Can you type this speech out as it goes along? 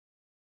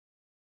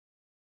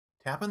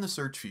Tap in the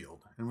search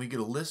field and we get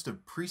a list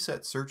of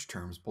preset search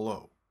terms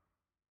below.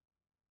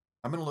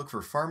 I'm going to look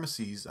for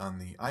pharmacies on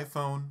the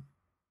iPhone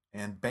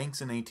and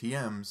banks and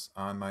ATMs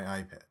on my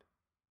iPad.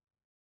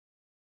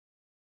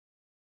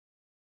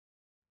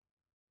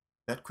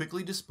 That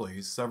quickly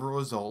displays several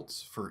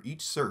results for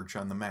each search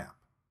on the map.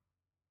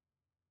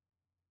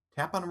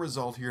 Tap on a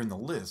result here in the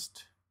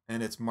list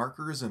and its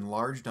marker is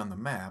enlarged on the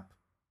map,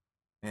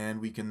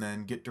 and we can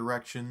then get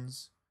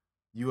directions,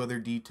 view other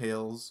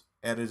details,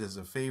 add it as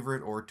a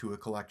favorite or to a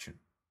collection.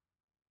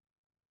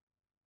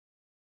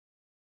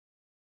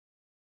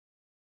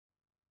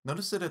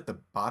 Notice that at the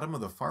bottom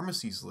of the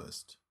pharmacies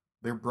list,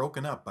 they're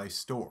broken up by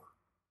store.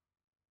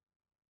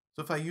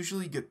 So if I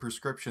usually get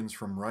prescriptions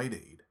from Rite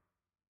Aid,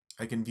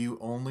 I can view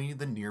only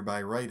the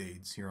nearby Rite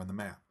Aids here on the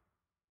map.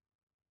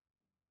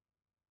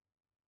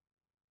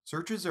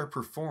 Searches are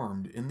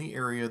performed in the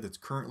area that's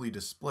currently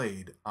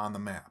displayed on the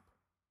map.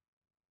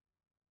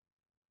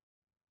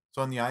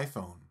 So on the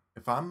iPhone,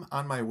 if I'm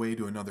on my way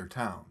to another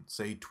town,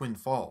 say Twin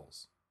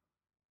Falls,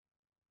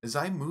 as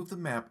I move the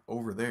map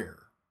over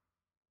there,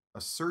 a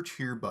Search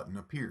Here button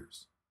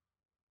appears.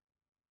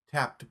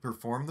 Tap to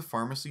perform the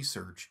pharmacy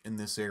search in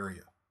this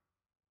area.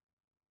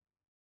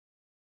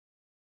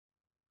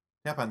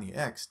 Tap on the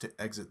X to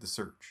exit the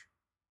search.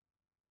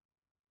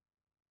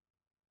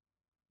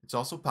 It's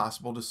also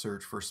possible to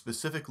search for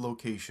specific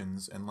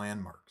locations and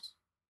landmarks.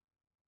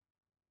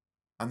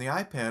 On the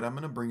iPad, I'm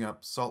going to bring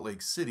up Salt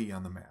Lake City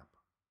on the map.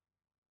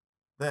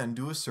 Then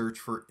do a search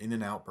for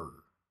In-N-Out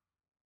Burger.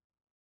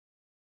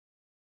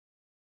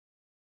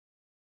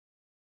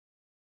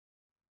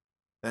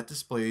 That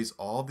displays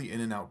all the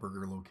In-N-Out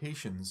Burger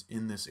locations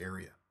in this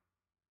area.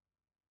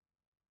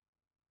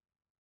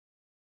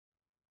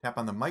 Tap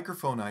on the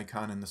microphone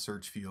icon in the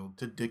search field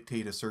to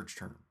dictate a search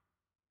term.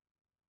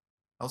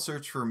 I'll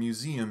search for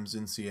museums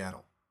in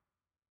Seattle.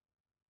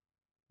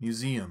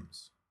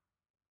 Museums.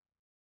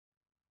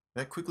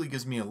 That quickly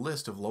gives me a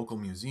list of local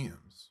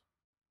museums.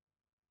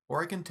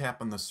 Or I can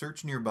tap on the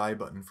Search Nearby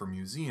button for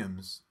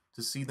museums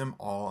to see them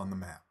all on the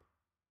map.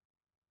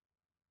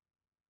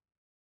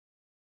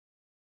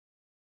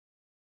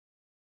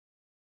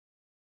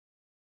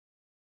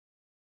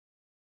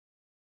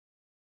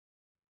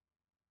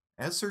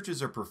 As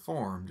searches are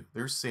performed,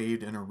 they're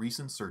saved in a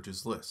Recent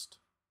Searches list.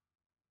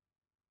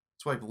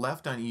 Swipe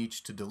left on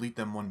each to delete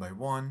them one by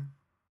one,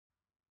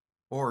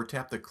 or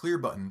tap the Clear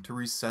button to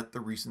reset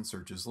the Recent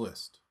Searches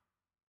list.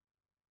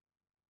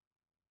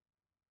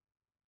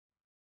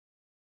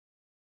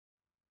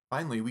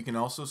 Finally, we can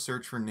also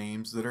search for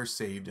names that are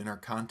saved in our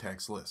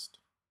contacts list.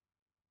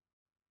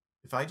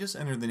 If I just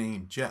enter the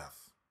name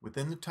Jeff,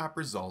 within the top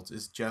results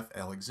is Jeff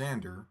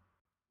Alexander,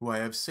 who I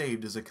have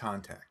saved as a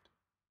contact.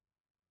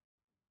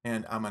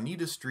 And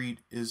Amanita Street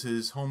is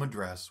his home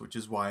address, which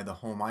is why the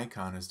home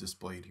icon is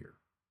displayed here.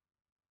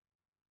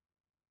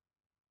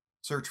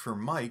 Search for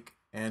Mike,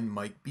 and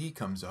Mike B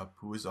comes up,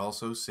 who is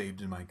also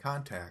saved in my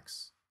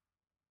contacts,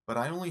 but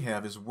I only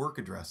have his work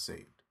address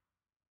saved,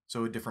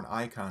 so a different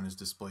icon is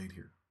displayed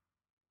here.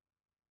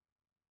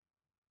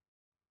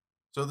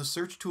 So the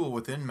search tool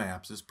within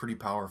Maps is pretty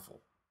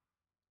powerful.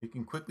 It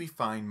can quickly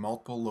find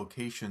multiple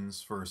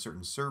locations for a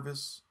certain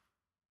service,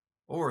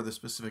 or the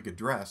specific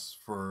address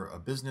for a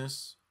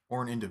business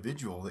or an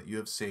individual that you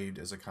have saved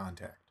as a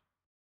contact.